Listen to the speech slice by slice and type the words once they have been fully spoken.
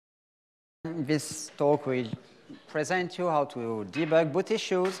In this talk, we present you how to debug boot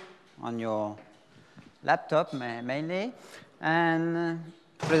issues on your laptop mainly, and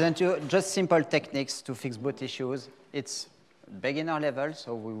present you just simple techniques to fix boot issues. It's beginner level,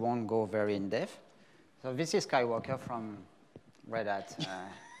 so we won't go very in depth. So this is Kyle Walker from Red Hat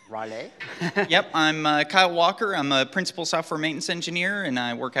Raleigh. Yep, I'm Kyle Walker. I'm a principal software maintenance engineer, and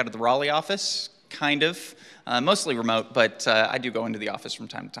I work out of the Raleigh office, kind of. Mostly remote, but I do go into the office from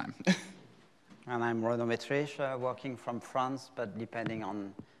time to time. And I'm Renaud Métrich, working from France, but depending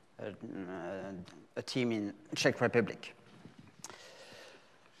on a team in Czech Republic.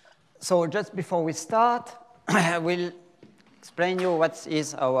 So just before we start, I will explain you what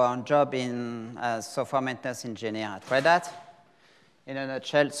is our job in software maintenance engineer at Red Hat. In a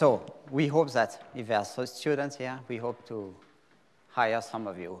nutshell, so we hope that if there are some students here, we hope to hire some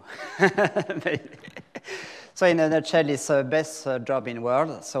of you. So in a nutshell, it's the best job in the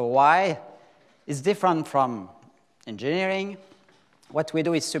world. So why? It's different from engineering. What we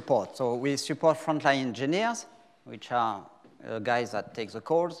do is support. So we support frontline engineers, which are guys that take the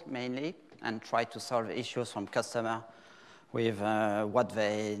calls mainly and try to solve issues from customer with what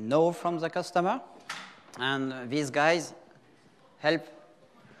they know from the customer. And these guys help,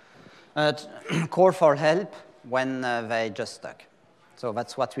 call for help when they just stuck. So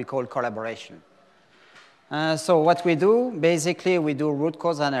that's what we call collaboration. So what we do, basically, we do root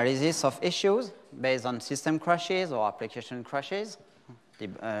cause analysis of issues based on system crashes or application crashes,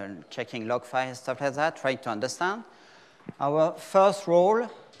 checking log files, stuff like that, trying to understand. Our first role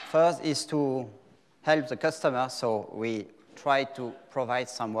is to help the customer, so we try to provide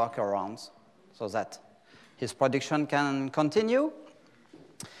some workarounds so that his production can continue.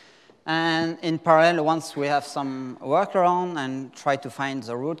 And in parallel, once we have some workaround and try to find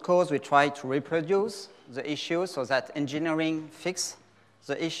the root cause, we try to reproduce the issue so that engineering fix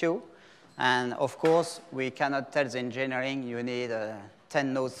the issue. And of course, we cannot tell the engineering you need a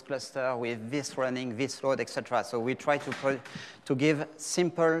 10 nodes cluster with this running, this load, etc. So we try to give the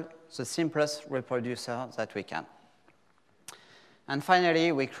simplest reproducer that we can. And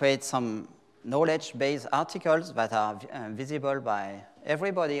finally, we create some knowledge-based articles that are visible by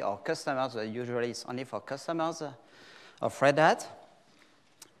everybody or customers. Usually it's only for customers of Red Hat.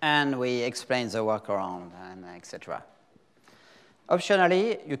 And we explain the workaround and etc.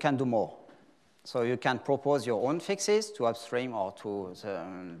 Optionally, you can do more. So you can propose your own fixes to upstream or to the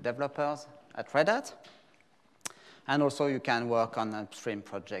developers at Red Hat. And also you can work on upstream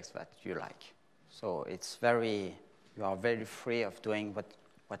projects that you like. So it's you are very free of doing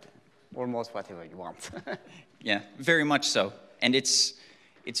almost whatever you want. Yeah, very much so. And it's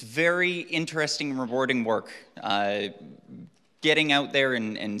very interesting and rewarding work. Getting out there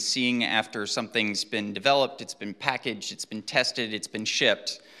and seeing after something's been developed, it's been packaged, it's been tested, it's been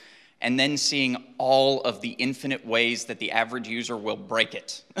shipped, and then seeing all of the infinite ways that the average user will break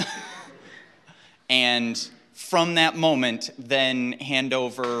it. And from that moment, then hand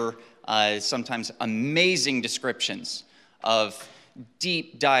over sometimes amazing descriptions of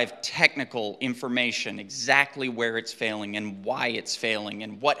deep dive technical information, exactly where it's failing and why it's failing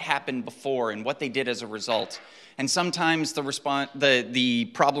and what happened before and what they did as a result. And sometimes the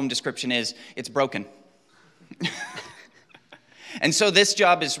problem description is, it's broken. And so this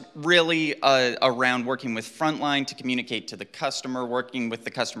job is really around working with frontline to communicate to the customer, working with the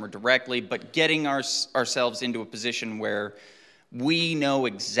customer directly, but getting ourselves into a position where we know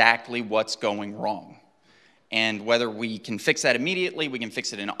exactly what's going wrong. And whether we can fix that immediately, we can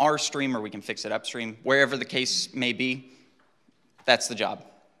fix it in our stream, or we can fix it upstream, wherever the case may be, that's the job.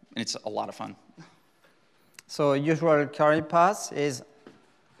 And it's a lot of fun. So usual career path is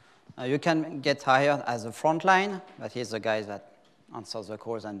you can get hired as a frontline. That is the guy that answers the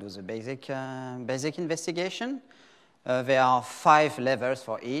calls and does the basic investigation. There are 5 levels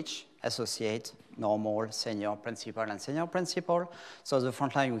for each: associate, normal, senior, principal, and senior principal. So the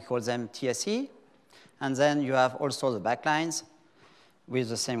frontline, we call them TSE. And then you have also the backlines with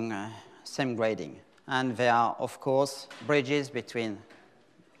the same grading. And there are, of course, bridges between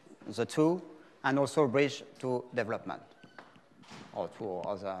the two, and also bridge to development or to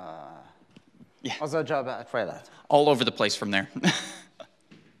other job at Red Hat. All over the place from there.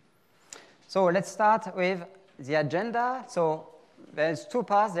 So let's start with the agenda. So there's 2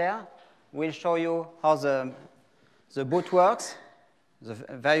 parts there. We'll show you how the boot works, the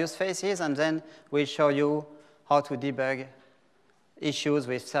various phases, and then we'll show you how to debug issues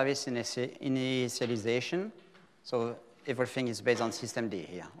with service initialization. So everything is based on systemd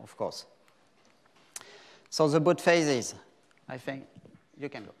here, of course. So the boot phases, I think you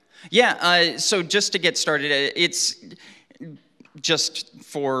can go. Yeah, so just to get started, just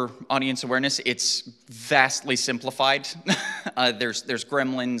for audience awareness, it's vastly simplified. There's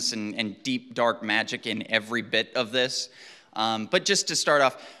gremlins and deep, dark magic in every bit of this. But just to start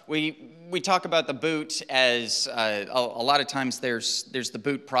off, we talk about the boot as a lot of times there's the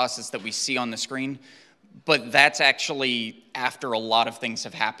boot process that we see on the screen, but that's actually after a lot of things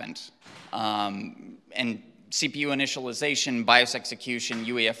have happened. And CPU initialization, BIOS execution,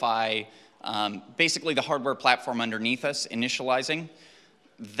 UEFI, basically the hardware platform underneath us initializing,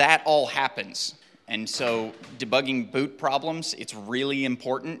 that all happens. And so debugging boot problems, it's really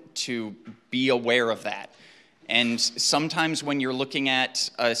important to be aware of that. And sometimes when you're looking at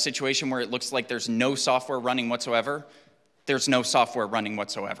a situation where it looks like there's no software running whatsoever, there's no software running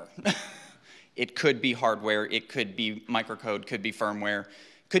whatsoever. It could be hardware, it could be microcode, could be firmware,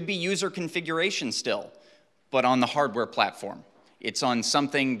 could be user configuration still, but on the hardware platform. It's on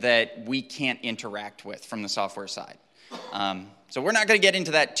something that we can't interact with from the software side. So we're not going to get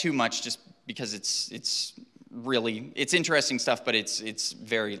into that too much just because it's interesting stuff, but it's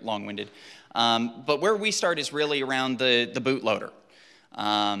very long-winded. But where we start is really around the bootloader,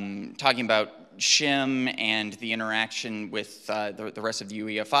 talking about shim and the interaction with the rest of the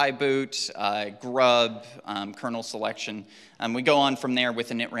UEFI boot, Grub, kernel selection. We go on from there with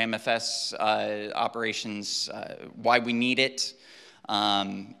the Initramfs operations, why we need it,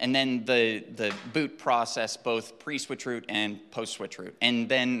 and then the boot process, both pre-switch root and post-switch root, and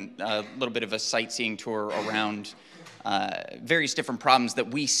then a little bit of a sightseeing tour around various different problems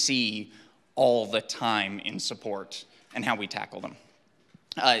that we see all the time in support and how we tackle them.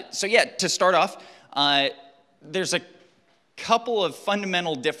 So yeah, to start off, there's a couple of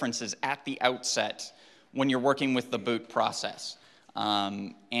fundamental differences at the outset when you're working with the boot process.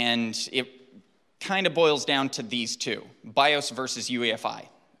 And it kind of boils down to these two, BIOS versus UEFI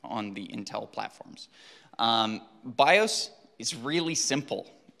on the Intel platforms. BIOS is really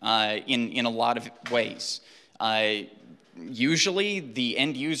simple in a lot of ways. Usually, the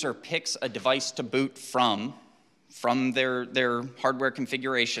end user picks a device to boot from their hardware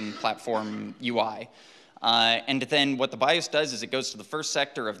configuration platform UI. And then what the BIOS does is it goes to the first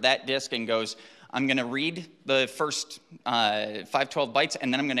sector of that disk and goes, I'm going to read the first 512 bytes,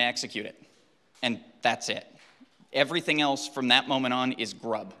 and then I'm going to execute it. And that's it. Everything else from that moment on is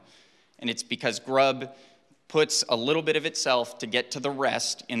Grub. And it's because Grub puts a little bit of itself to get to the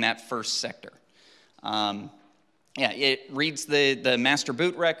rest in that first sector. Yeah, it reads the master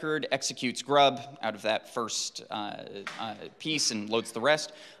boot record, executes Grub out of that first piece and loads the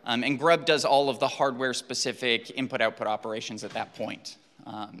rest. And Grub does all of the hardware-specific input-output operations at that point.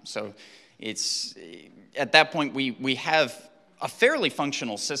 So it's at that point we have a fairly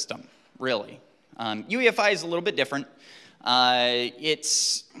functional system, really. UEFI is a little bit different.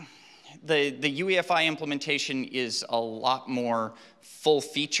 It's the UEFI implementation is a lot more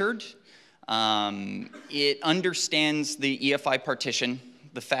full-featured. It understands the EFI partition,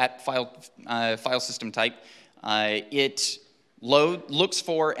 the FAT file system type. It looks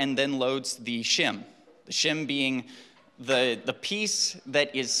for and then loads the shim. The shim being the piece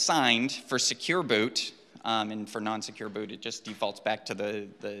that is signed for secure boot, and for non-secure boot, it just defaults back to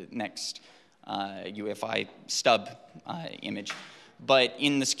the next UEFI stub image. But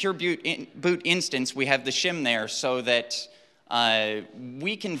in the secure boot instance, we have the shim there so that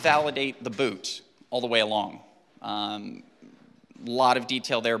we can validate the boot all the way along. Lot of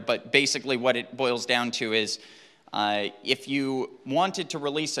detail there, but basically what it boils down to is if you wanted to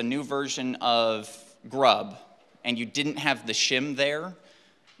release a new version of Grub and you didn't have the shim there,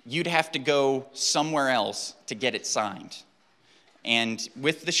 you'd have to go somewhere else to get it signed. And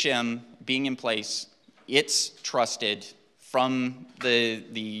with the shim being in place, it's trusted from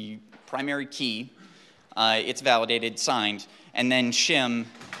the primary key, it's validated, signed, and then shim,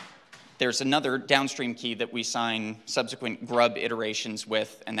 there's another downstream key that we sign subsequent Grub iterations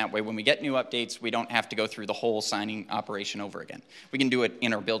with, and that way when we get new updates, we don't have to go through the whole signing operation over again. We can do it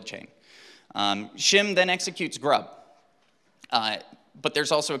in our build chain. Shim then executes Grub. But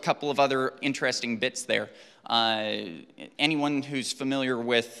there's also a couple of other interesting bits there. Anyone who's familiar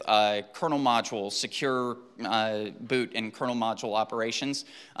with kernel module, secure boot and kernel module operations,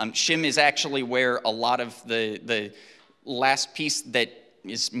 shim is actually where a lot of the last piece that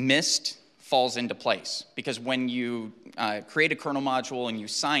is missed falls into place. Because when you create a kernel module and you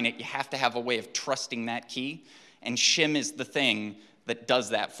sign it, you have to have a way of trusting that key, and shim is the thing that does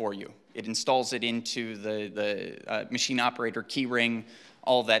that for you. It installs it into the machine operator key ring,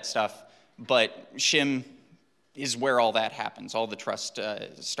 all of that stuff. But shim is where all that happens. All the trust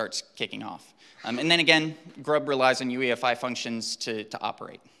starts kicking off. And then again, Grub relies on UEFI functions to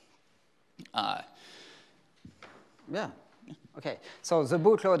operate. Yeah. Okay, so the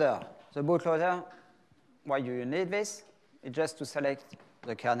bootloader, why do you need this? It's just to select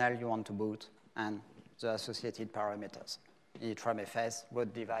the kernel you want to boot and the associated parameters. Initramfs,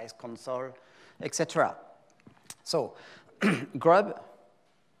 root device, console, etc. So Grub,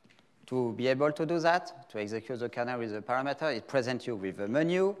 to be able to do that, to execute the kernel with the parameter, it presents you with a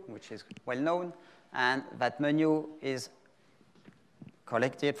menu, which is well known, and that menu is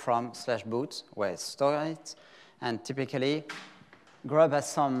collected from /boot, where it's stored. And typically, Grub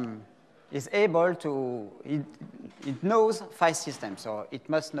has is able to, it knows file systems, so it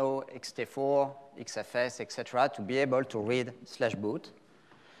must know ext4, XFS, etc., to be able to read /boot.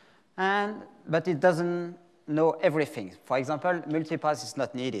 But it doesn't know everything. For example, multipass is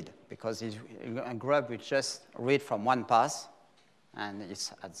not needed, because Grub will just read from one pass, and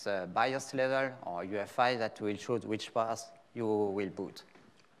it's at the BIOS level or UEFI that will choose which pass you will boot.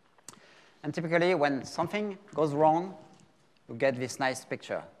 And typically, when something goes wrong, you get this nice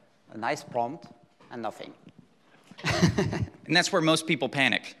picture, a nice prompt, and nothing. And that's where most people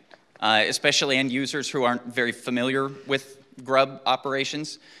panic, especially end users who aren't very familiar with Grub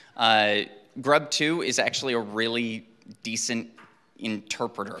operations. Grub 2 is actually a really decent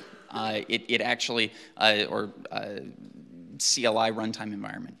interpreter. It actually, or CLI runtime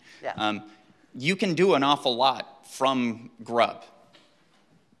environment. Yeah. You can do an awful lot from Grub,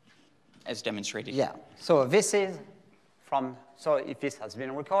 as demonstrated. Yeah, so this is so if this has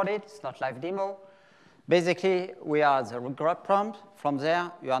been recorded, it's not live demo. Basically, we are at the Grub prompt. From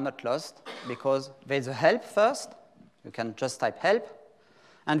there, you are not lost, because there's a help first. You can just type help.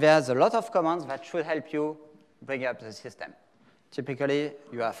 And there's a lot of commands that should help you bring up the system. Typically,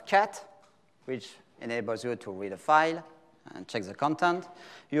 you have cat, which enables you to read a file and check the content.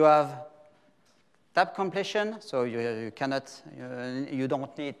 You have tab completion, so you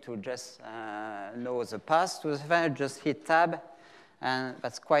don't need to just know the path to the file, just hit tab, and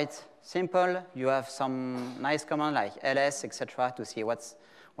that's quite simple. You have some nice command like ls, etc., to see what's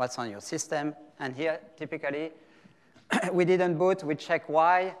on your system. And here, typically, we didn't boot, we check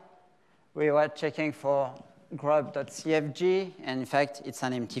why. We were checking for grub.cfg, and in fact, it's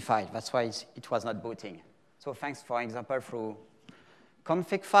an empty file. That's why it was not booting. So thanks, for example, through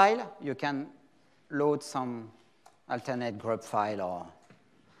config file, you can load some alternate Grub file or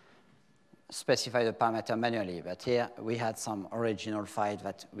specify the parameter manually. But here, we had some original file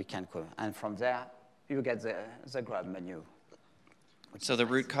that we can call. And from there, you get the Grub menu. So the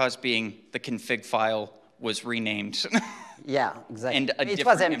root cause being the config file was renamed. Yeah, exactly. And a it different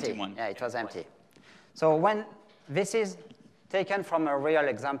was empty. empty one. Yeah, it was empty. So when this is taken from a real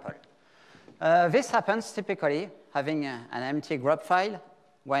example, this happens typically having an empty Grub file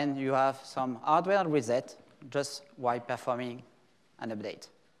when you have some hardware reset just while performing an update.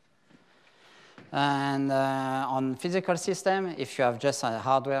 And on physical system, if you have just a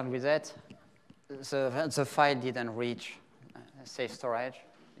hardware reset, the file didn't reach safe storage,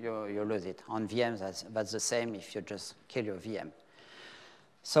 you lose it. On VMs, that's the same if you just kill your VM.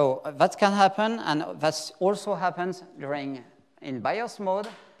 So that can happen, and that also happens in BIOS mode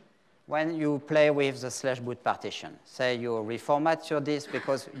when you play with the /boot partition. Say you reformat your disk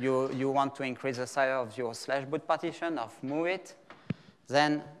because you want to increase the size of your /boot partition or move it.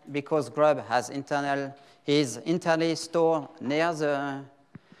 Then, because Grub is internally stored near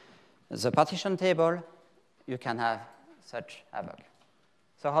the partition table, you can have such havoc.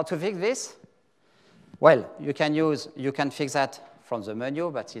 So how to fix this? Well, you can fix that from the menu,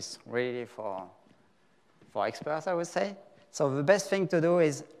 but it's really for experts, I would say. So the best thing to do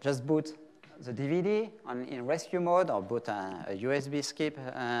is just boot the DVD in rescue mode, or boot a USB skip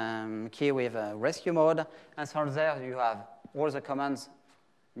key with rescue mode. And from there, you have all the commands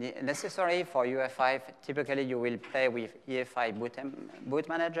necessary for UEFI. Typically, you will play with EFI boot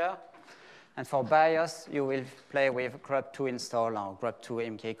manager. And for BIOS, you will play with grub2 install or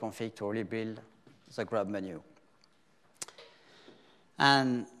grub2 mkconfig to rebuild the Grub menu.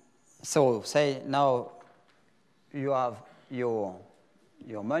 And so say now you have your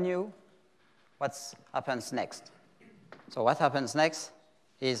menu. What happens next? So what happens next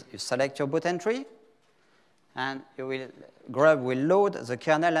is you select your boot entry, and Grub will load the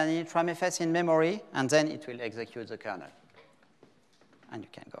kernel and Initramfs in memory, and then it will execute the kernel. And you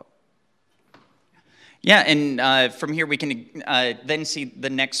can go. Yeah, and from here we can then see the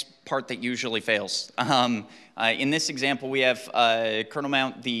next part that usually fails. In this example, we have kernel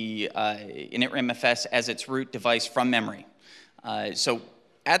mount the Initramfs as its root device from memory. So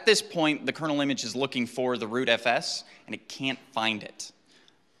at this point, the kernel image is looking for the root FS, and it can't find it.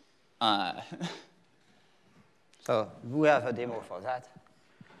 So we have a demo for that.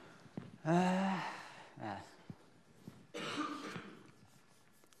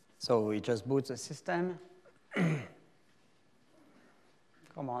 So we just boot the system.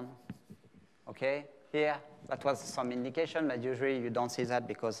 Come on. OK, here, that was some indication, but usually you don't see that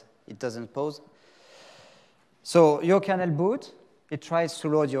because it doesn't pause. So your kernel boot, it tries to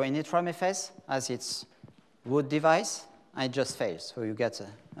load your Initramfs as its root device, and it just fails. So you get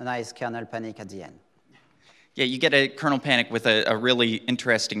a nice kernel panic at the end. Yeah, you get a kernel panic with a really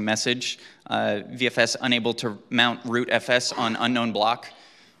interesting message. VFS unable to mount root FS on unknown block.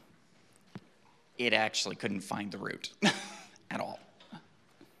 It actually couldn't find the root at all.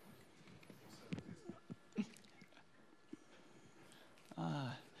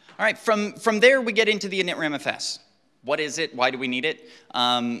 All right, from there we get into the Initramfs. What is it? Why do we need it?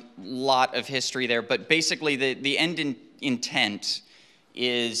 Lot of history there, but basically the end intent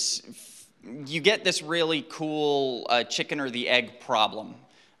is you get this really cool chicken or the egg problem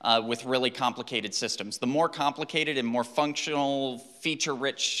with really complicated systems. The more complicated and more functional,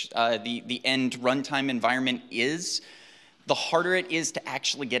 feature-rich the end runtime environment is, the harder it is to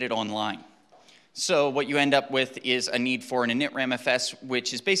actually get it online. So what you end up with is a need for an Initramfs,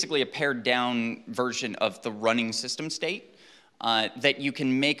 which is basically a pared-down version of the running system state that you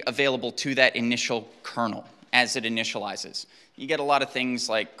can make available to that initial kernel as it initializes. You get a lot of things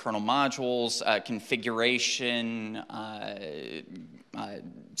like kernel modules, configuration,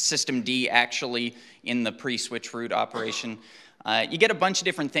 systemd actually in the pre-switch root operation. You get a bunch of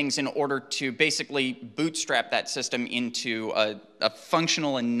different things in order to basically bootstrap that system into a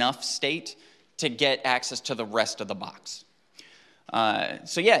functional enough state to get access to the rest of the box.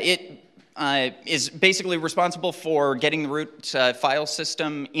 So yeah, it is basically responsible for getting the root file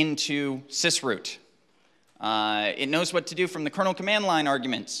system into sysroot. It knows what to do from the kernel command line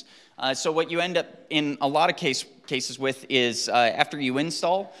arguments. So what you end up in a lot of cases with is after you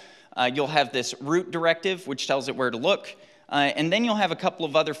install, you'll have this root directive, which tells it where to look. And then you'll have a couple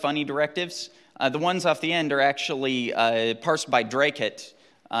of other funny directives. The ones off the end are actually parsed by Drakit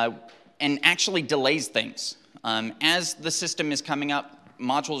and actually delays things. As the system is coming up,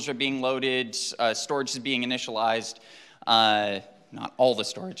 modules are being loaded, storage is being initialized, not all the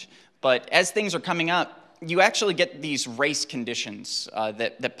storage, but as things are coming up, you actually get these race conditions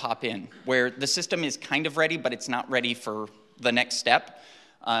that pop in, where the system is kind of ready, but it's not ready for the next step.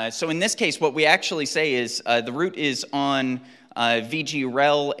 So in this case, what we actually say is the root is on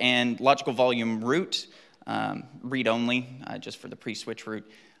VG-rel and logical volume root, read-only, just for the pre-switch root.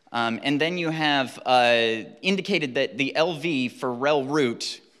 And then you have indicated that the LV for rel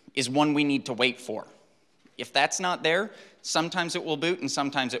root is one we need to wait for. If that's not there, sometimes it will boot and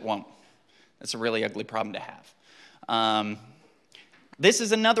sometimes it won't. That's a really ugly problem to have. This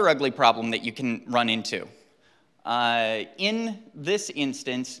is another ugly problem that you can run into. In this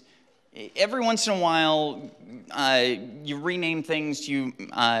instance, every once in a while, you rename things, you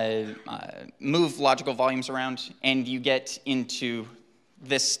move logical volumes around, and you get into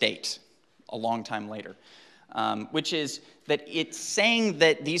this state a long time later, which is that it's saying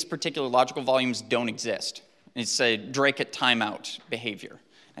that these particular logical volumes don't exist. It's a Drakit timeout behavior.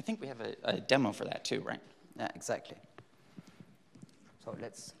 I think we have a demo for that too, right? Yeah, exactly. So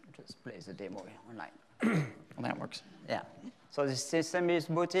let's just play the demo online. Well, that works. Yeah. So the system is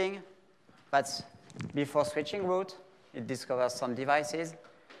booting, but before switching root, it discovers some devices,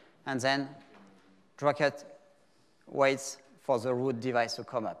 and then Drakit waits for the root device to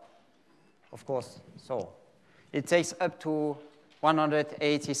come up. Of course, so it takes up to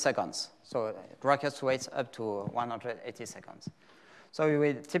 180 seconds. So Drakit waits up to 180 seconds. So you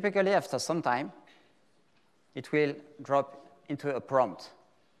will typically, after some time, it will drop into a prompt,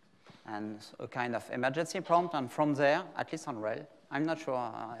 and a kind of emergency prompt. And from there, at least on RHEL, I'm not sure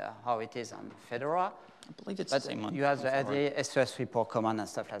how it is on Fedora. I believe it's the same one. You have the RDA SOS report command and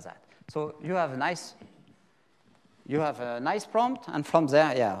stuff like that. So you have a nice prompt, and from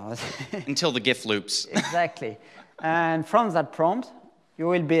there, yeah. Until the GIF loops. Exactly. And from that prompt, you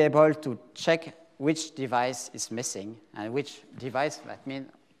will be able to check which device is missing, and which device, that means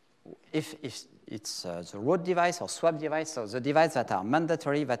if it's the root device or swap device, so the device that are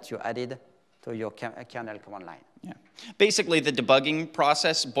mandatory that you added to your kernel command line. Yeah. Basically, the debugging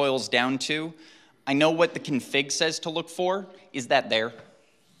process boils down to, I know what the config says to look for. Is that there?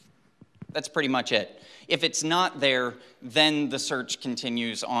 That's pretty much it. If it's not there, then the search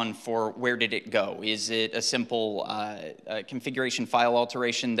continues on for where did it go. Is it a simple configuration file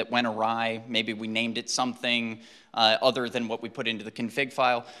alteration that went awry? Maybe we named it something other than what we put into the config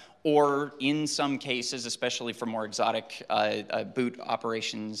file. Or in some cases, especially for more exotic boot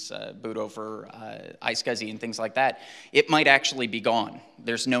operations, boot over iSCSI and things like that, it might actually be gone.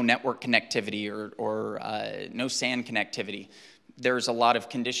 There's no network connectivity or no SAN connectivity. there's a lot of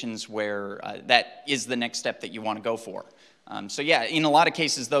conditions where that is the next step that you want to go for. So yeah, in a lot of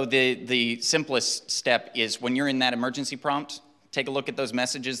cases though, the simplest step is when you're in that emergency prompt, take a look at those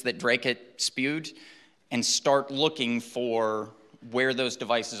messages that Drake had spewed and start looking for where those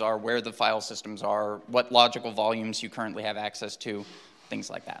devices are, where the file systems are, what logical volumes you currently have access to, things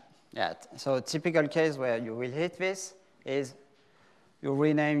like that. Yeah, so a typical case where you will hit this is you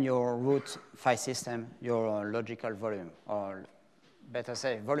rename your root file system your logical volume, or better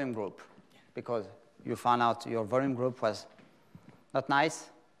say volume group, because you found out your volume group was not nice.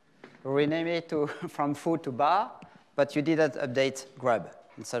 You rename it to from foo to bar, but you didn't update grub.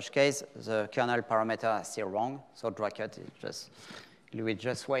 In such case, the kernel parameter is still wrong, so Dracut will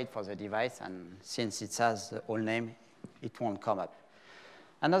just wait for the device, and since it has the old name, it won't come up.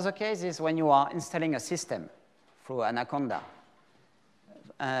 Another case is when you are installing a system through Anaconda.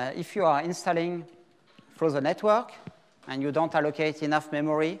 If you are installing through the network and you don't allocate enough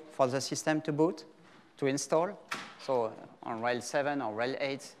memory for the system to boot, to install, so on Rail 7 or Rail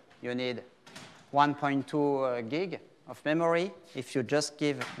 8, you need 1.2 gig of memory. If you just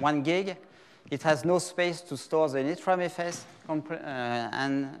give 1 gig, it has no space to store the Initramfs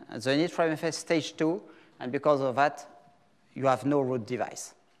and the Initramfs stage 2, and because of that, you have no root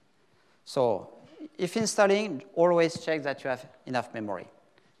device. So if installing, always check that you have enough memory.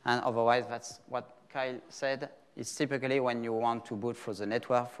 And otherwise, that's what Kyle said. It's typically when you want to boot through the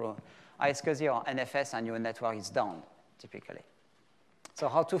network, through iSCSI or NFS, and your network is down, typically. So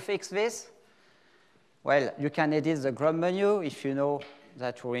how to fix this? Well, you can edit the Grub menu if you know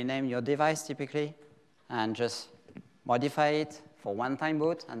that you rename your device, typically, and just modify it for one-time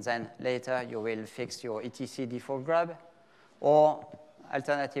boot, and then later you will fix your etc default Grub. Or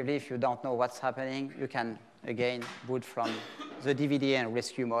alternatively, if you don't know what's happening, you can, again, boot from the DVD and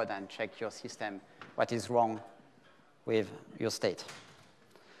rescue mode and check your system, what is wrong with your state.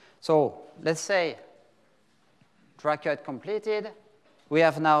 So let's say Dracut completed. We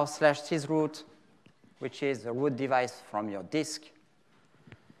have now /sysroot, which is the root device from your disk,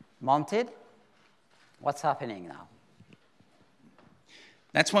 mounted. What's happening now?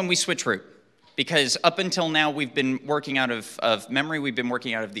 That's when we switch root. Because up until now, we've been working out of memory. We've been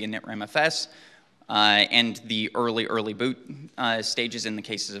working out of the Initramfs and the early boot stages in the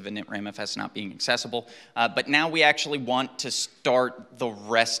cases of Initramfs not being accessible. But now we actually want to start the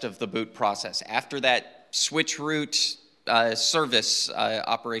rest of the boot process. After that switch root service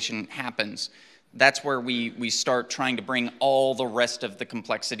operation happens, that's where we start trying to bring all the rest of the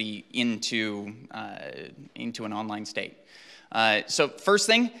complexity into an online state. So first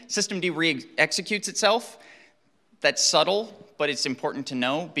thing, systemd re-executes itself. That's subtle, but it's important to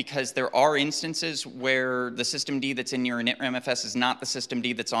know because there are instances where the systemd that's in your Initramfs is not the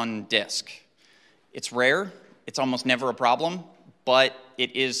systemd that's on disk. It's rare, it's almost never a problem, but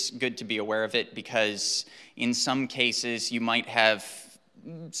it is good to be aware of it because in some cases you might have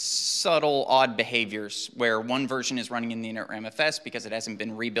subtle odd behaviors where one version is running in the Initramfs because it hasn't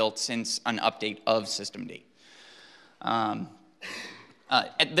been rebuilt since an update of systemd.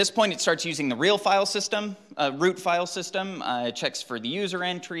 At this point, it starts using the real file system, root file system, checks for the user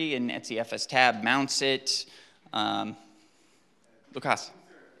entry, and etcfs tab mounts it. Lucas.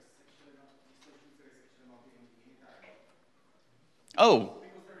 Oh,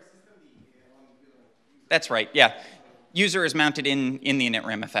 that's right, yeah. User is mounted in the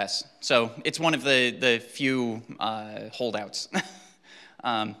Initramfs, so it's one of the few holdouts.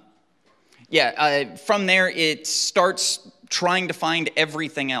 From there, it starts trying to find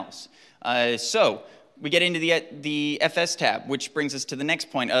everything else. So we get into the FS tab, which brings us to the next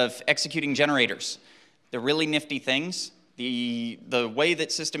point of executing generators. They're really nifty things. The way that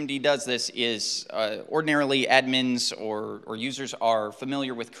systemd does this is ordinarily admins or users are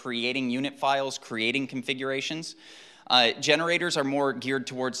familiar with creating unit files, creating configurations. Generators are more geared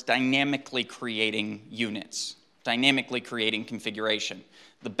towards dynamically creating units, dynamically creating configuration.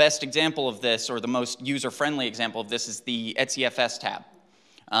 The best example of this, or the most user-friendly example of this, is the etcfs tab.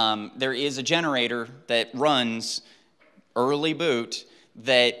 There is a generator that runs early boot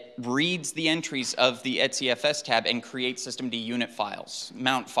that reads the entries of the etcfs tab and creates systemd unit files,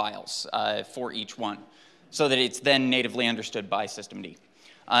 mount files for each one, so that it's then natively understood by systemd.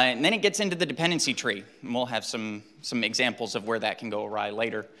 And then it gets into the dependency tree, and we'll have some examples of where that can go awry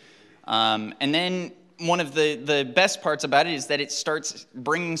later. And then one of the best parts about it is that it starts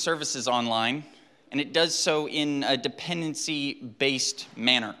bringing services online, and it does so in a dependency-based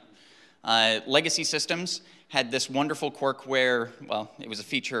manner. Legacy systems had this wonderful quirk where, well, it was a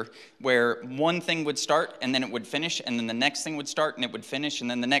feature where one thing would start and then it would finish, and then the next thing would start and it would finish, and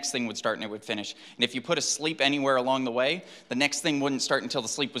then the next thing would start and it would finish. And if you put a sleep anywhere along the way, the next thing wouldn't start until the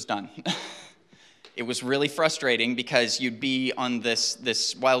sleep was done. It was really frustrating because you'd be on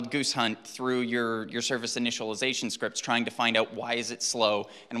this wild goose hunt through your service initialization scripts trying to find out why is it slow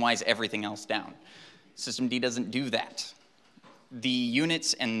and why is everything else down. Systemd doesn't do that. The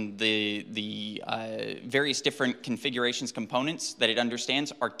units and the various different configurations components that it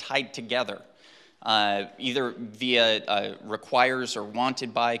understands are tied together, either via requires or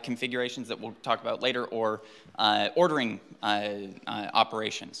wanted by configurations that we'll talk about later, or ordering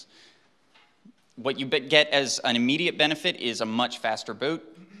operations. What you get as an immediate benefit is a much faster boot,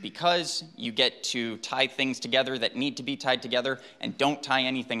 because you get to tie things together that need to be tied together and don't tie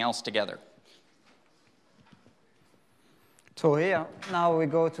anything else together. So here, now we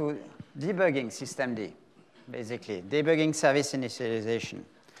go to debugging systemd, basically, debugging service initialization.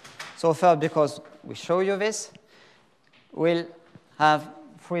 So first, because we show you this, we'll have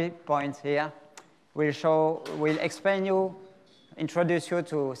 3 points here. We'll explain you, introduce you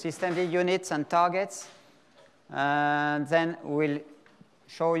to systemd units and targets, and then we'll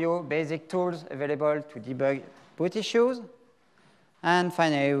show you basic tools available to debug boot issues, and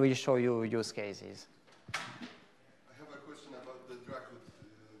finally, we'll show you use cases.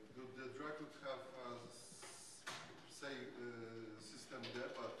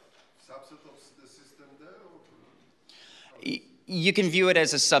 You can view it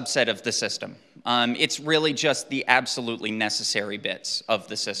as a subset of the system. It's really just the absolutely necessary bits of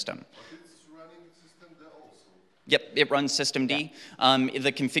the system. But it's running systemd also. Yep, it runs systemd. Yeah.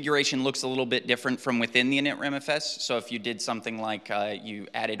 The configuration looks a little bit different from within the Initramfs. So if you did something like you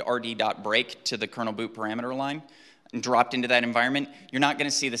added rd.break to the kernel boot parameter line and dropped into that environment, you're not going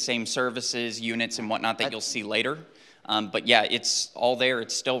to see the same services, units, and whatnot that you'll see later. But yeah, it's all there.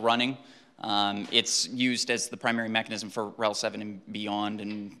 It's still running. It's used as the primary mechanism for RHEL 7 and beyond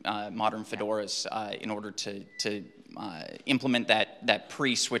and modern Fedoras in order to implement that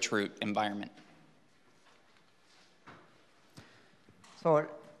pre-switch root environment. So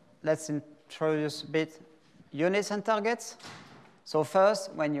let's introduce a bit units and targets. So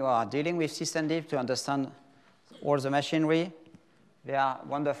first, when you are dealing with systemd to understand all the machinery, there are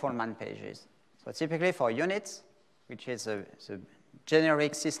wonderful man pages. So typically for units, which is the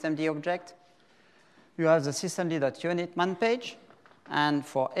generic systemd object, you have the systemd.unit man page, and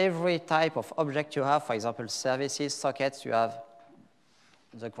for every type of object you have, for example, services, sockets, you have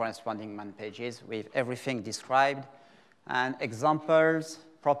the corresponding man pages with everything described, and examples,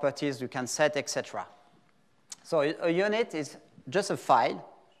 properties you can set, etc. So a unit is just a file.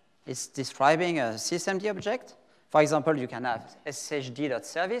 It's describing a systemd object. For example, you can have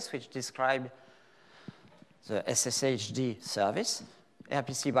sshd.service, which describes the SSHD service.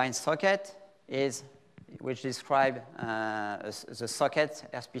 RPC bind socket is which describe the socket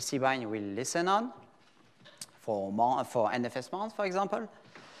RPC bind will listen on for NFS mount, for example.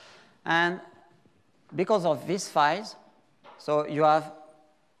 And because of these files, so you have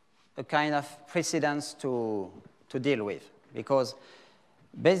a kind of precedence to deal with, because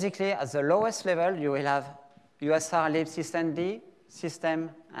basically at the lowest level you will have USR lib systemd,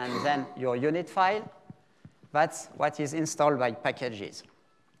 system, and then your unit file. That's what is installed by packages.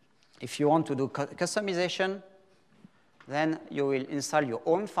 If you want to do customization, then you will install your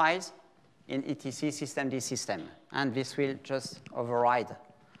own files in etc systemd system, and this will just override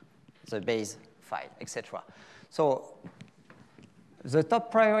the base file, etc. So the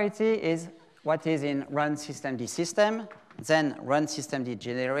top priority is what is in run systemd system, then run systemd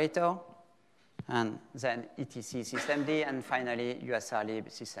generator, and then etc systemd, and finally USR lib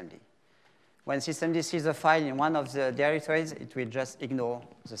systemd. When systemd sees a file in one of the directories, it will just ignore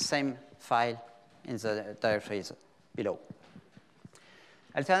the same file in the directories below.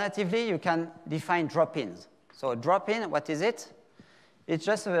 Alternatively, you can define drop-ins. So a drop-in, what is it? It's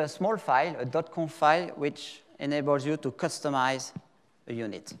just a small file, a .conf file, which enables you to customize a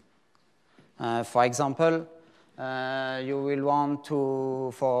unit. For example, you will want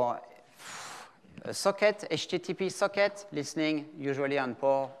to, for a socket, HTTP socket, listening usually on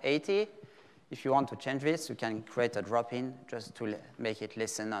port 80. If you want to change this, you can create a drop-in just to make it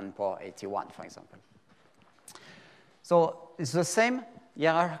listen on port 81, for example. So it's the same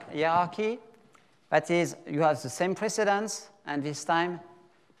hierarchy. That is, you have the same precedence, and this time,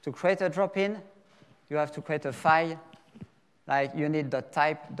 to create a drop-in, you have to create a file like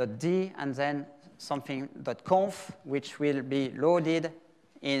unit.type.d, and then something .conf, which will be loaded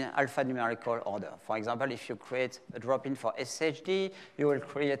in alphanumerical order. For example, if you create a drop-in for SSHD, you will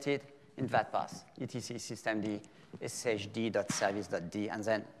create it in that path, etc systemd sshd.service.d and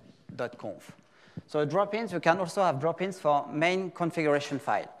then .conf. So drop-ins, you can also have drop-ins for main configuration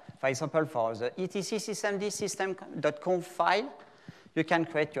file. For example, for the etc systemd system.conf file, you can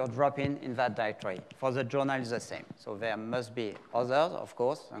create your drop-in in that directory. For the journal, it's the same. So there must be others, of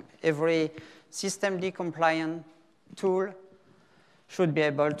course. Every systemd compliant tool should be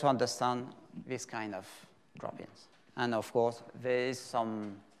able to understand this kind of drop-ins. And of course, there is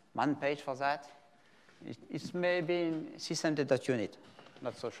some man page for that. It's maybe in systemd.unit,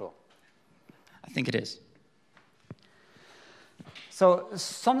 not so sure. I think it is. So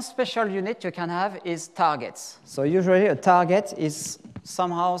some special unit you can have is targets. So usually a target is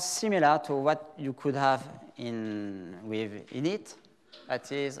somehow similar to what you could have with init.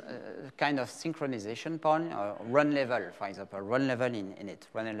 That is a kind of synchronization point, or run level, for example, run level in init,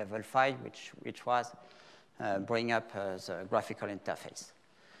 run level 5, which was bring up the graphical interface.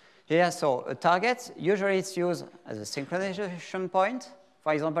 Here, so a target, usually it's used as a synchronization point.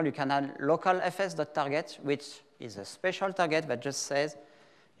 For example, you can add local fs.target, which is a special target that just says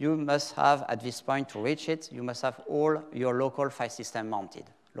you must have, at this point to reach it, you must have all your local file system mounted,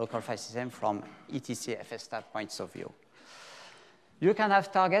 local file system from etc fstab points of view. You can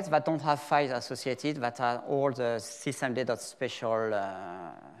have targets that don't have files associated, that are all the systemd.special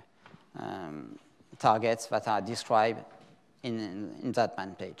targets that are described in that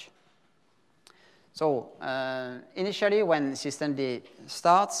man page. So initially, when systemd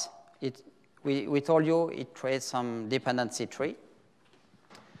starts, we told you it creates some dependency tree.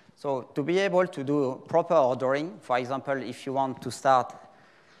 So to be able to do proper ordering, for example, if you want to start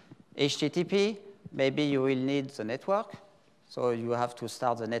HTTP, maybe you will need the network. So you have to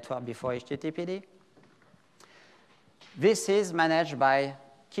start the network before HTTPD. This is managed by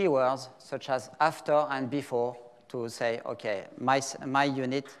keywords such as after and before to say, OK, my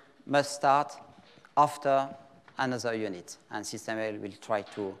unit must start after another unit. And systeml will try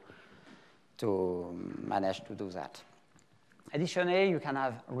to manage to do that. Additionally, you can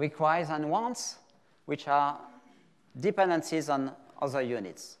have requires and wants, which are dependencies on other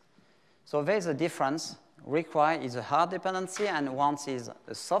units. So there's a difference. Require is a hard dependency, and wants is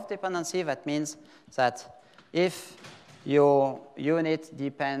a soft dependency. That means that if your unit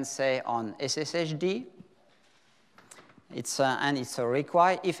depends, say, on SSHD, and it's a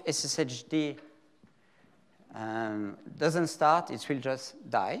require. If SSHD doesn't start, it will just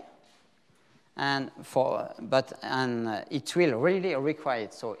die. And it will really require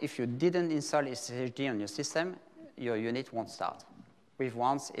it. So if you didn't install SSHD on your system, your unit won't start. With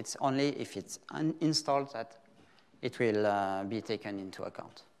once, it's only if it's uninstalled that it will be taken into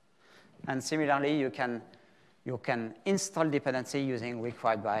account. And similarly, you can install dependency using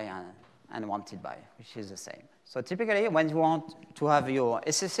required by and wanted by, which is the same. So typically, when you want to have your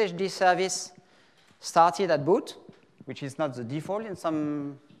SSHD service started at boot, which is not the default in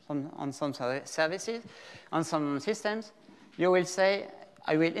on some services, on some systems, you will say,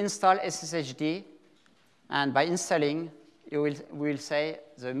 I will install SSHD, and by installing, you will say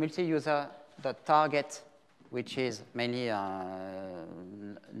the multi-user.target, which is mainly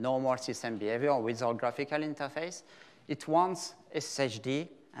normal system behavior without graphical interface. It wants SSHD,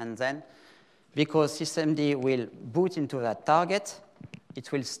 and then because systemd will boot into that target, it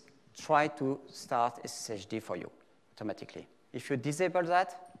will try to start SSHD for you automatically. If you disable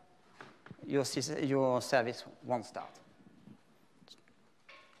that, your service won't start.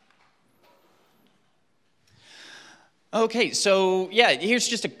 OK, so yeah, here's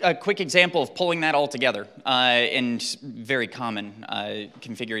just a quick example of pulling that all together, and very common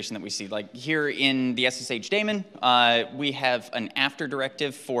configuration that we see. Like here in the SSH daemon, we have an after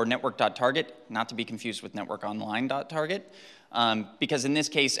directive for network.target, not to be confused with networkonline.target, because in this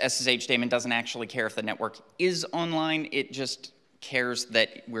case, SSH daemon doesn't actually care if the network is online. It just cares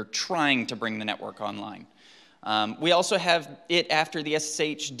that we're trying to bring the network online. We also have it after the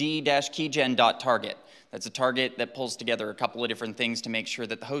sshd-keygen.target. That's a target that pulls together a couple of different things to make sure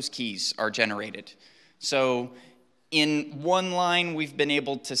that the host keys are generated. So in one line, we've been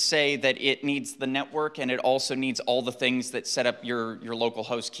able to say that it needs the network, and it also needs all the things that set up your local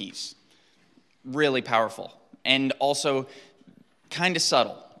host keys. Really powerful, and also kind of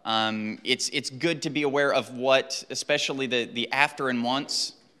subtle. It's good to be aware of what especially the after and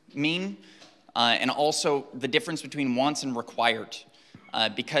once mean, and also the difference between wants and required.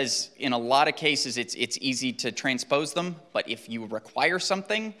 Because in a lot of cases, it's easy to transpose them, but if you require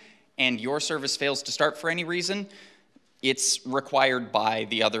something and your service fails to start for any reason, it's required by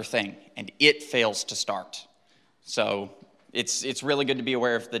the other thing, and it fails to start. So it's really good to be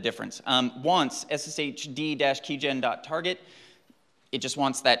aware of the difference. Once, sshd-keygen.target, It just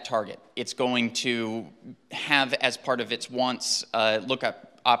wants that target. It's going to have as part of its wants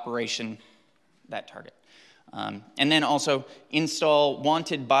lookup operation that target. And then also install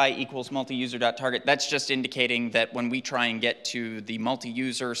wanted by equals multi-user.target. That's just indicating that when we try and get to the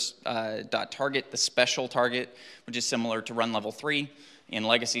multi-user .target, the special target, which is similar to run level 3 in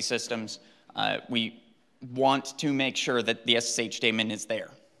legacy systems, we want to make sure that the SSH daemon is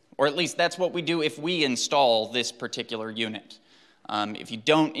there. Or at least that's what we do if we install this particular unit. If you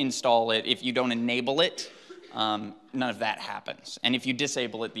don't install it, if you don't enable it, none of that happens. And if you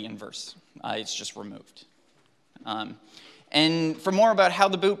disable it, the inverse. It's just removed. And for more about how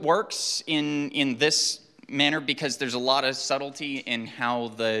the boot works in this manner, because there's a lot of subtlety in how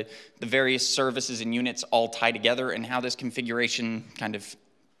the various services and units all tie together and how this configuration kind of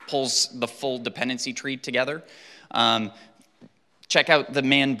pulls the full dependency tree together, check out the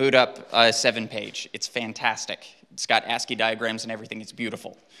man boot up 7 page. It's fantastic. It's got ASCII diagrams and everything. It's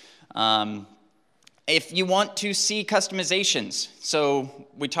beautiful. If you want to see customizations, so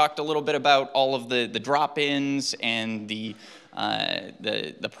we talked a little bit about all of the drop-ins and the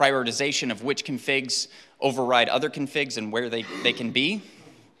prioritization of which configs override other configs and where they can be.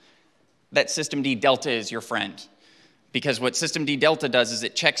 That systemd delta is your friend. Because what systemd delta does is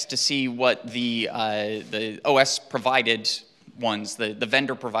it checks to see what the OS provided ones, the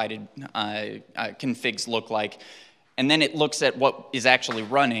vendor provided configs look like, and then it looks at what is actually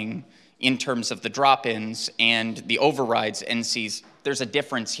running in terms of the drop-ins and the overrides and sees there's a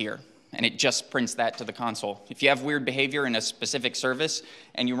difference here, and it just prints that to the console. If you have weird behavior in a specific service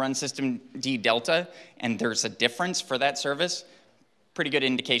and you run systemd delta and there's a difference for that service, pretty good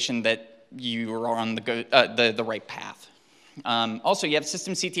indication that you are on the right path. Also, you have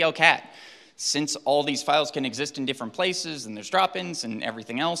systemctl cat. Since all these files can exist in different places and there's drop-ins and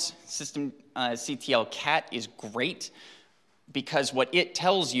everything else, systemctl cat is great because what it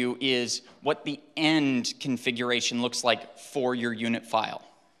tells you is what the end configuration looks like for your unit file.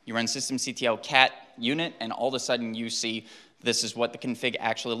 You run systemctl cat unit and all of a sudden you see this is what the config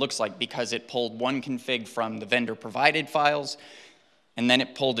actually looks like because it pulled one config from the vendor provided files and then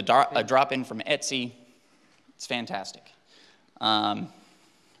it pulled a drop-in from Etsy. It's fantastic.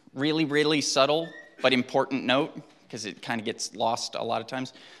 Really, really subtle, but important note, because it kind of gets lost a lot of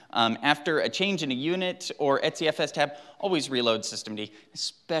times. After a change in a unit or etcfs tab, always reload systemd,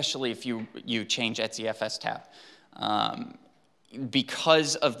 especially if you change etcfs tab.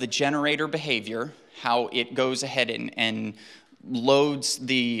 Because of the generator behavior, how it goes ahead and loads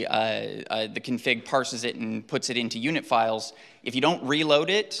the config, parses it, and puts it into unit files, if you don't reload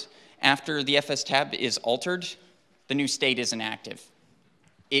it after the fs tab is altered, the new state isn't active.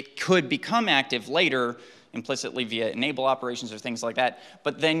 It could become active later, implicitly via enable operations or things like that,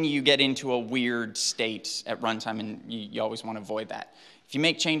 but then you get into a weird state at runtime, and you always want to avoid that. If you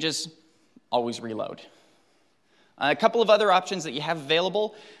make changes, always reload. A couple of other options that you have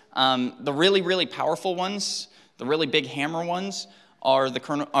available, the really, really powerful ones, the really big hammer ones, are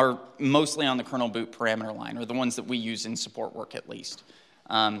mostly on the kernel boot parameter line, or the ones that we use in support work at least.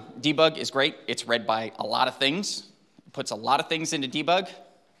 Debug is great. It's read by a lot of things. It puts a lot of things into debug.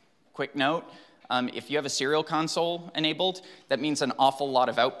 Quick note, if you have a serial console enabled, that means an awful lot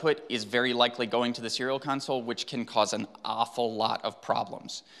of output is very likely going to the serial console, which can cause an awful lot of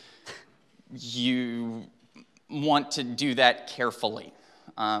problems. You want to do that carefully.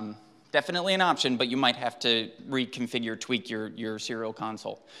 Definitely an option, but you might have to reconfigure, tweak your serial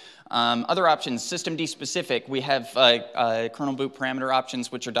console. Other options, systemd specific, we have kernel boot parameter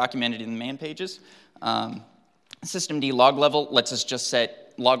options, which are documented in the man pages. Systemd log level lets us just set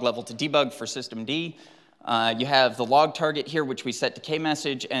log level to debug for systemd. You have the log target here, which we set to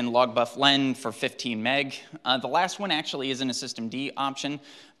kmessage, and log buff len for 15 meg. The last one actually isn't a systemd option,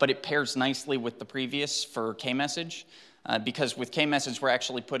 but it pairs nicely with the previous for kmessage, because with kmessage we're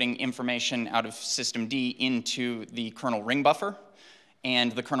actually putting information out of systemd into the kernel ring buffer,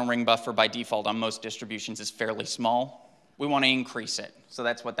 and the kernel ring buffer by default on most distributions is fairly small. We want to increase it, so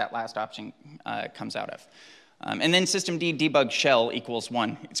that's what that last option comes out of. And then systemd debug shell equals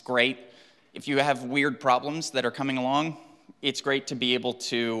 1. It's great. If you have weird problems that are coming along, it's great to be able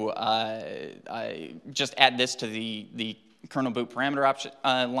to just add this to the kernel boot parameter option,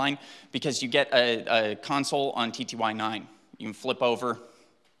 line, because you get a console on TTY9. You can flip over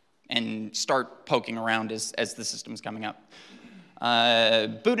and start poking around as the system's coming up.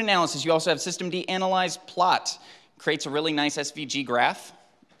 Boot analysis, you also have systemd analyze plot. Creates a really nice SVG graph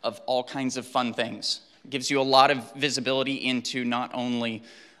of all kinds of fun things. Gives you a lot of visibility into not only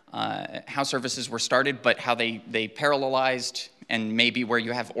how services were started, but how they parallelized and maybe where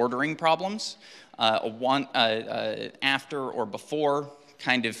you have ordering problems. after or before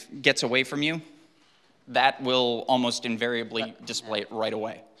kind of gets away from you, that will almost invariably display it right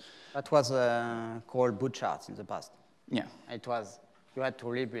away. That was called boot charts in the past. Yeah. It was, you had to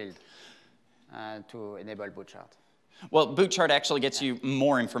rebuild to enable boot chart. Well, boot chart actually gets you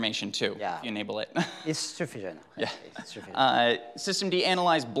more information too, Yeah. if you enable it. It's sufficient. Yeah. It's sufficient. Systemd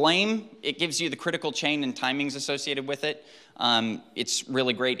analyze blame. It gives you the critical chain and timings associated with it. It's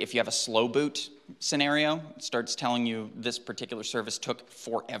really great if you have a slow boot scenario. It starts telling you this particular service took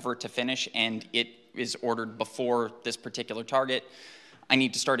forever to finish and it is ordered before this particular target. I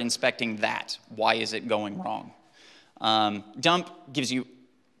need to start inspecting that. Why is it going wrong? Dump gives you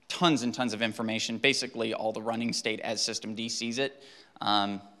tons and tons of information, basically all the running state as systemd sees it.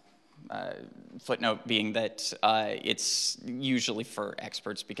 Footnote being that it's usually for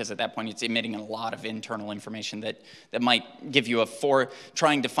experts because at that point it's emitting a lot of internal information that might give you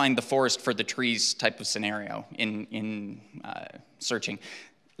trying to find the forest for the trees type of scenario in searching.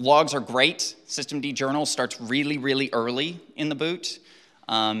 Logs are great. Systemd journal starts really, really early in the boot,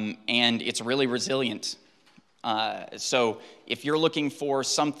 and it's really resilient. So if you're looking for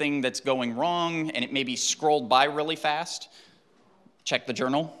something that's going wrong and it may be scrolled by really fast, check the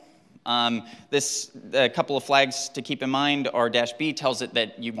journal. A couple of flags to keep in mind are -B tells it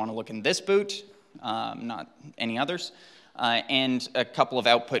that you want to look in this boot, not any others, and a couple of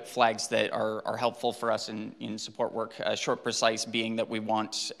output flags that are helpful for us in support work. Short precise being that we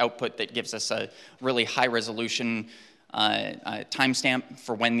want output that gives us a really high resolution timestamp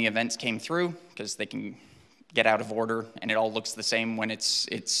for when the events came through, because they can get out of order and it all looks the same when it's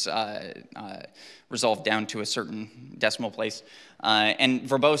resolved down to a certain decimal place. And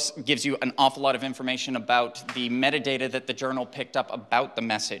verbose gives you an awful lot of information about the metadata that the journal picked up about the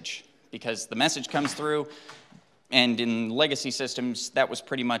message, because the message comes through and in legacy systems that was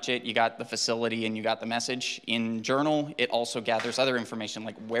pretty much it. You got the facility and you got the message. In journal it also gathers other information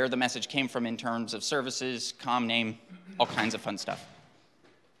like where the message came from in terms of services, com name, all kinds of fun stuff.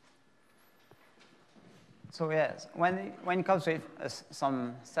 So yes, when it comes with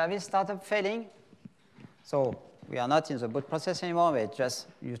some service startup failing, so we are not in the boot process anymore, but just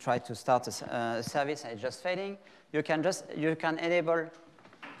you try to start a service and it's just failing, you can enable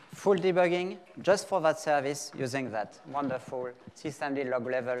full debugging just for that service using that wonderful systemd log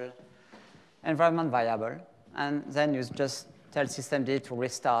level environment variable, and then you just tell systemd to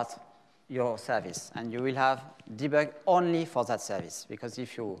restart your service, and you will have debug only for that service, because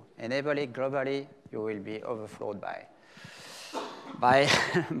if you enable it globally, you will be overflowed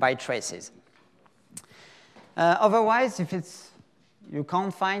by traces. Otherwise, if you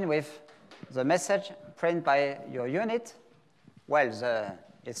can't find with the message printed by your unit, well,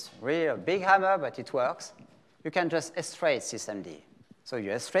 it's really a big hammer, but it works. You can just strace systemd. So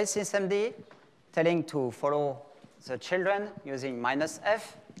you strace systemd, telling to follow the children using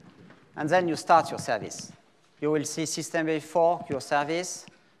 -F, and then you start your service. You will see systemd fork your service,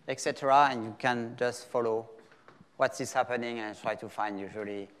 etc., and you can just follow what is happening and try to find.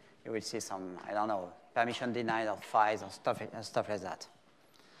 Usually, you will see some, I don't know, permission denied or files or stuff like that.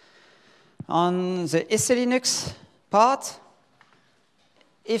 On the SELinux part,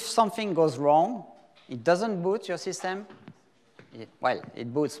 if something goes wrong, it doesn't boot your system. Well,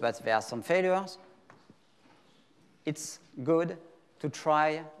 it boots, but there are some failures. It's good to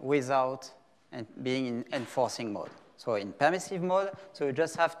try without being in enforcing mode. So in permissive mode, so you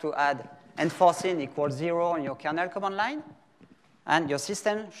just have to add enforcing = 0 on your kernel command line, and your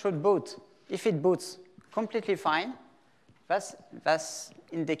system should boot. If it boots completely fine, that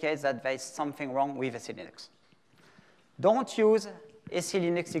indicates that there is something wrong with SELinux. Don't use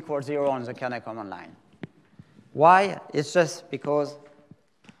SELinux = 0 on the kernel command line. Why? It's just because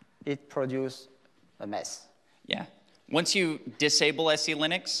it produces a mess. Yeah. Once you disable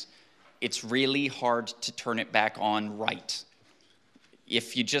SELinux, it's really hard to turn it back on right.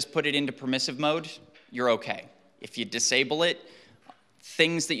 If you just put it into permissive mode, you're okay. If you disable it,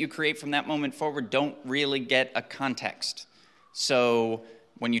 things that you create from that moment forward don't really get a context. So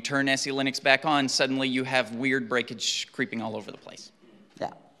when you turn SELinux back on, suddenly you have weird breakage creeping all over the place.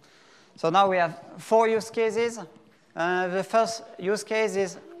 Yeah. So now we have 4 use cases. The first use case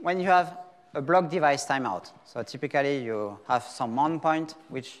is when you have a block device timeout. So typically you have some mount point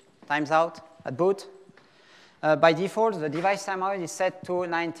which times out at boot. By default, the device timeout is set to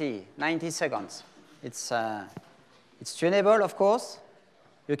 90 seconds. It's tunable, of course.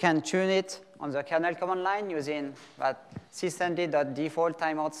 You can tune it on the kernel command line using that systemd.default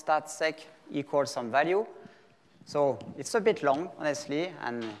timeout start sec equals some value. So it's a bit long, honestly,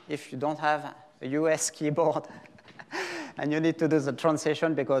 and if you don't have a US keyboard, And you need to do the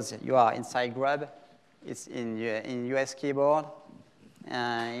translation because you are inside Grub. It's in US keyboard,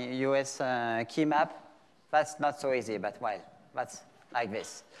 US key map. That's not so easy, but well, that's like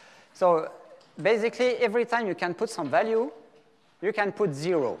this. So basically, every time you can put some value, you can put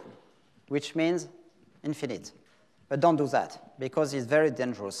 0, which means infinite. But don't do that, because it's very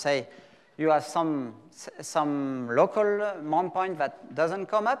dangerous. Say you have some local mount point that doesn't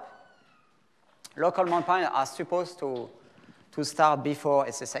come up. Local mount points are supposed to start before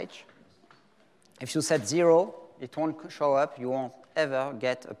SSH. If you set 0, it won't show up. You won't ever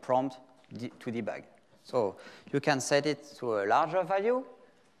get a prompt to debug. So you can set it to a larger value,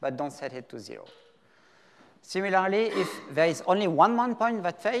 but don't set it to 0. Similarly, if there is only one mount point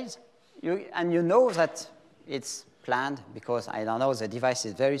that fails, and you know that it's planned because, I don't know, the device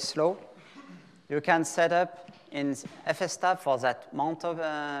is very slow, you can set up in FSTab for that mount of,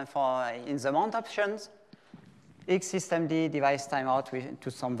 in the mount options, X systemd device timeout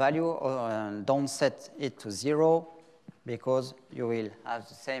to some value, or don't set it to 0 because you will have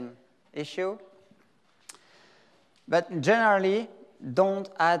the same issue. But generally, don't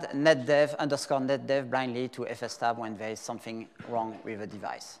add netdev_netdev blindly to FSTab when there is something wrong with the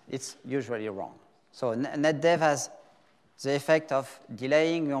device. It's usually wrong. So netdev has the effect of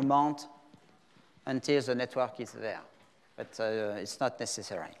delaying your mount until the network is there. But it's not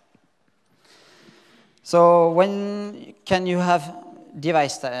necessary. So when can you have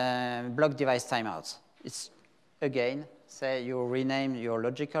block device timeouts? It's, again, say you rename your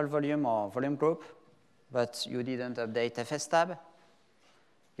logical volume or volume group, but you didn't update FSTab,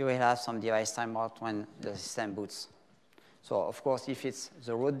 you will have some device timeout when the system boots. So, of course, if it's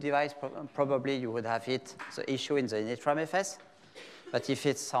the root device, probably you would have the issue in the Initramfs. But if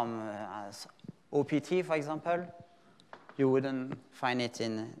it's some OPT, for example, you wouldn't find it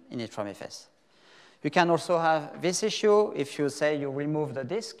in Initramfs. You can also have this issue if you say you remove the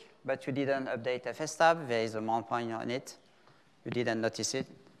disk, but you didn't update FSTab. There is a mount point on it. You didn't notice it.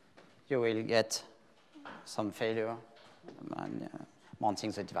 You will get some failure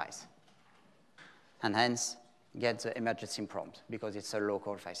mounting the device. And hence, get the emergency prompt, because it's a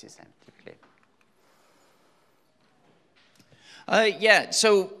local file system, typically. Yeah,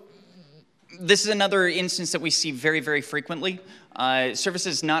 so this is another instance that we see very, very frequently.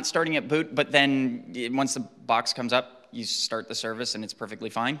 Services not starting at boot, but then once the box comes up, you start the service and it's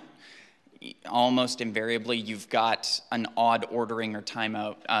perfectly fine. Almost invariably, you've got an odd ordering or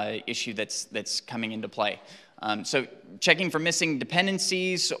timeout issue that's coming into play. So checking for missing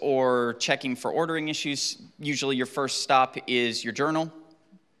dependencies or checking for ordering issues, usually your first stop is your journal.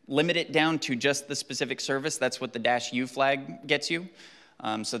 Limit it down to just the specific service. That's what the -u flag gets you.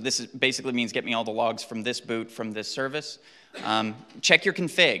 So this basically means get me all the logs from this boot, from this service. Check your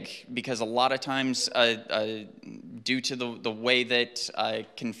config, because a lot of times, due to the way that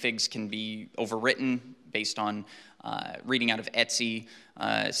configs can be overwritten based on reading out of etc,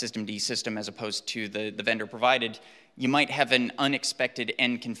 systemd system as opposed to the vendor provided, you might have an unexpected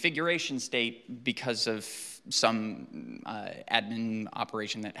end configuration state because of some admin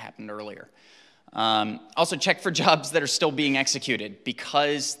operation that happened earlier. Also check for jobs that are still being executed.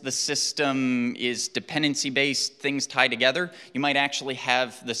 Because the system is dependency-based, things tie together, you might actually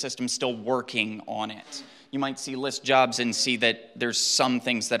have the system still working on it. You might see list jobs and see that there's some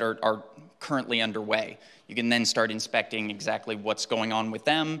things that are currently underway. You can then start inspecting exactly what's going on with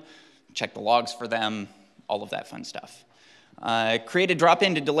them, check the logs for them, all of that fun stuff. Create a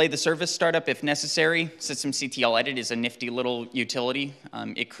drop-in to delay the service startup if necessary. Systemctl edit is a nifty little utility.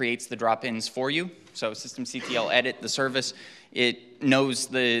 It creates the drop-ins for you. So systemctl edit the service. It knows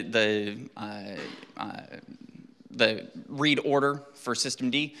the read order for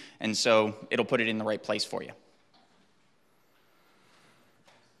systemd, and so it'll put it in the right place for you.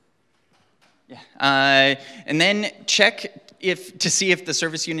 Yeah. And then check to see if the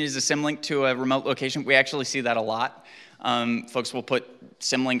service unit is a symlink to a remote location. We actually see that a lot. Folks will put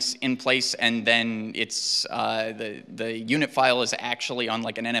symlinks in place, and then it's the unit file is actually on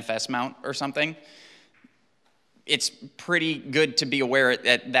like an NFS mount or something. It's pretty good to be aware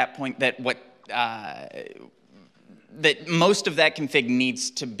at that point that that most of that config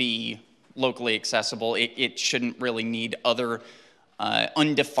needs to be locally accessible. It shouldn't really need other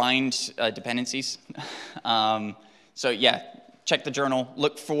undefined dependencies. So yeah. Check the journal,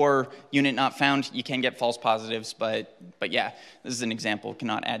 look for unit not found. You can get false positives, but yeah, this is an example.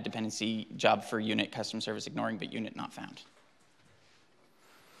 Cannot add dependency job for unit custom service ignoring, but unit not found.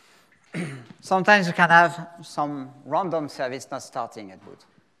 Sometimes you can have some random service not starting at boot.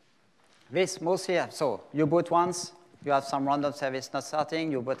 This mostly, so you boot once, you have some random service not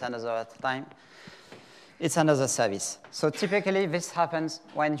starting, you boot another at a time. it's another service. So typically, this happens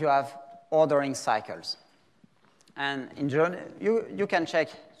when you have ordering cycles. And in journal, you can check,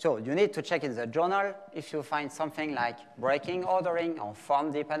 so you need to check in the journal if you find something like breaking ordering or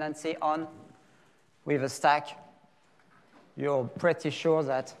form dependency on with a stack. You're pretty sure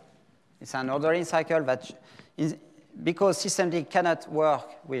that it's an ordering cycle that is, because systemd cannot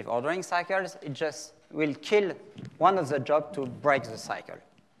work with ordering cycles, it just will kill one of the jobs to break the cycle.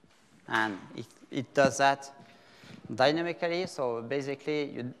 And it does that dynamically, so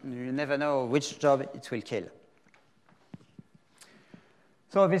basically you never know which job it will kill.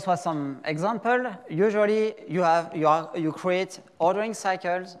 So this was some example. Usually you create ordering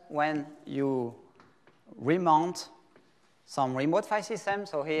cycles when you remount some remote file system.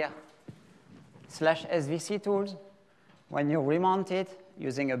 So here, /svc tools, when you remount it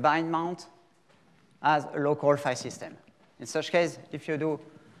using a bind mount as a local file system. In such case, if you do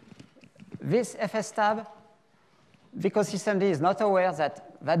this fs tab, because systemd is not aware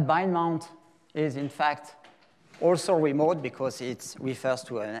that that bind mount is in fact also remote because it refers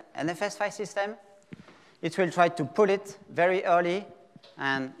to an NFS file system, it will try to pull it very early,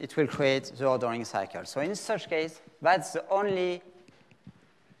 and it will create the ordering cycle. So in such case, that's the only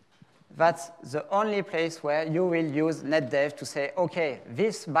place where you will use netdev to say, OK,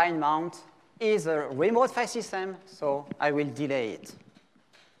 this bind mount is a remote file system, so I will delay it.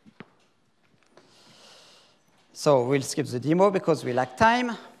 So we'll skip the demo because we lack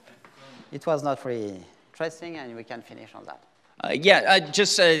time. It was not really interesting, and we can finish on that.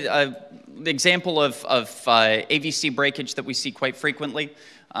 Just an example of AVC breakage that we see quite frequently.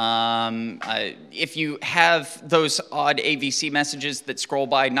 If you have those odd AVC messages that scroll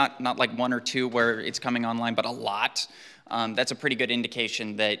by, not like one or two where it's coming online, but a lot, that's a pretty good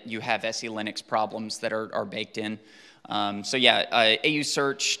indication that you have SELinux problems that are baked in. So yeah, AU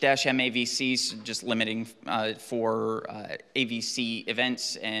search -m AVCs, just limiting for AVC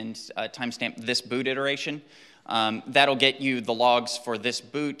events and timestamp this boot iteration. That'll get you the logs for this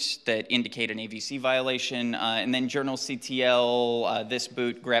boot that indicate an AVC violation, and then journal CTL, this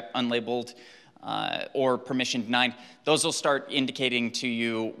boot, grep unlabeled, or permission denied. Those will start indicating to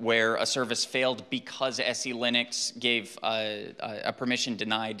you where a service failed because SELinux gave a permission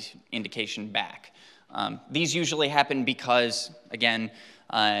denied indication back. These usually happen because, again,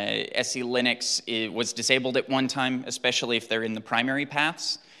 SELinux was disabled at one time, especially if they're in the primary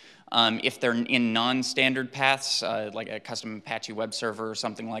paths. If they're in non-standard paths, like a custom Apache web server or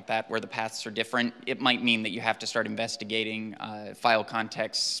something like that, where the paths are different, it might mean that you have to start investigating file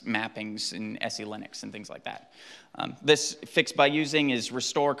contexts, mappings in SELinux and things like that. This fix by using is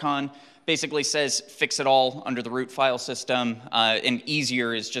restorecon. Basically says fix it all under the root file system, and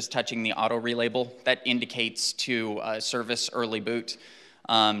easier is just touching the auto relabel. That indicates to service early boot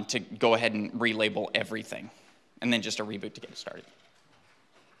to go ahead and relabel everything, and then just a reboot to get it started.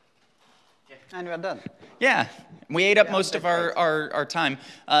 And we're done. Yeah, we ate up most of our time.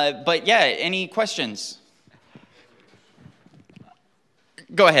 But yeah, any questions?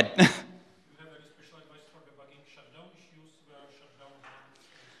 Go ahead. Do you have any special advice for debugging shutdown issues where shutdown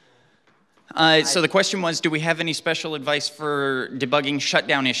happens? So the question was, do we have any special advice for debugging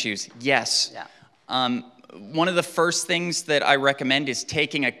shutdown issues? Yes. Yeah. One of the first things that I recommend is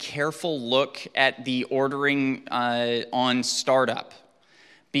taking a careful look at the ordering on startup,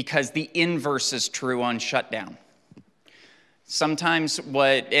 because the inverse is true on shutdown. Sometimes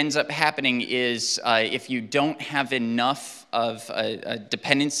what ends up happening is if you don't have enough of a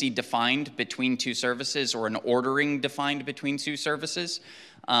dependency defined between two services or an ordering defined between two services,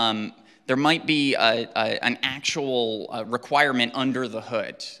 there might be an actual requirement under the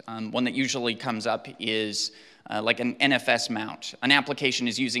hood. One that usually comes up is like an NFS mount. An application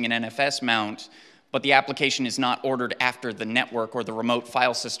is using an NFS mount, but the application is not ordered after the network or the remote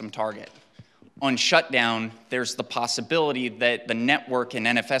file system target. On shutdown, there's the possibility that the network and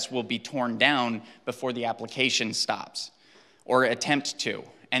NFS will be torn down before the application stops, or attempt to.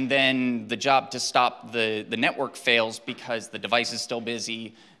 And then the job to stop the network fails because the device is still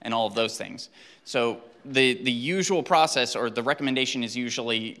busy and all of those things. So the usual process, or the recommendation, is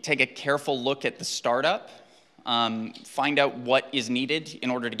usually take a careful look at the startup, find out what is needed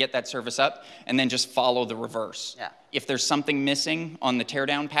in order to get that service up, and then just follow the reverse. Yeah. If there's something missing on the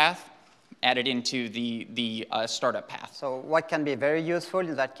teardown path, add it into the startup path. So what can be very useful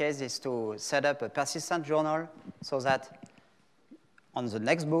in that case is to set up a persistent journal so that on the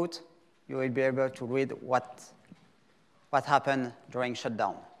next boot, you will be able to read what happened during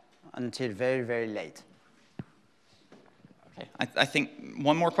shutdown until very, very late. Okay, I think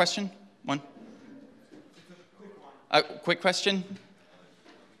one more question? One? Quick question?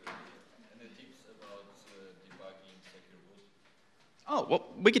 Any tips about Oh, well,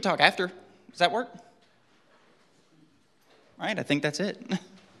 we could talk after. Does that work? All right, I think that's it.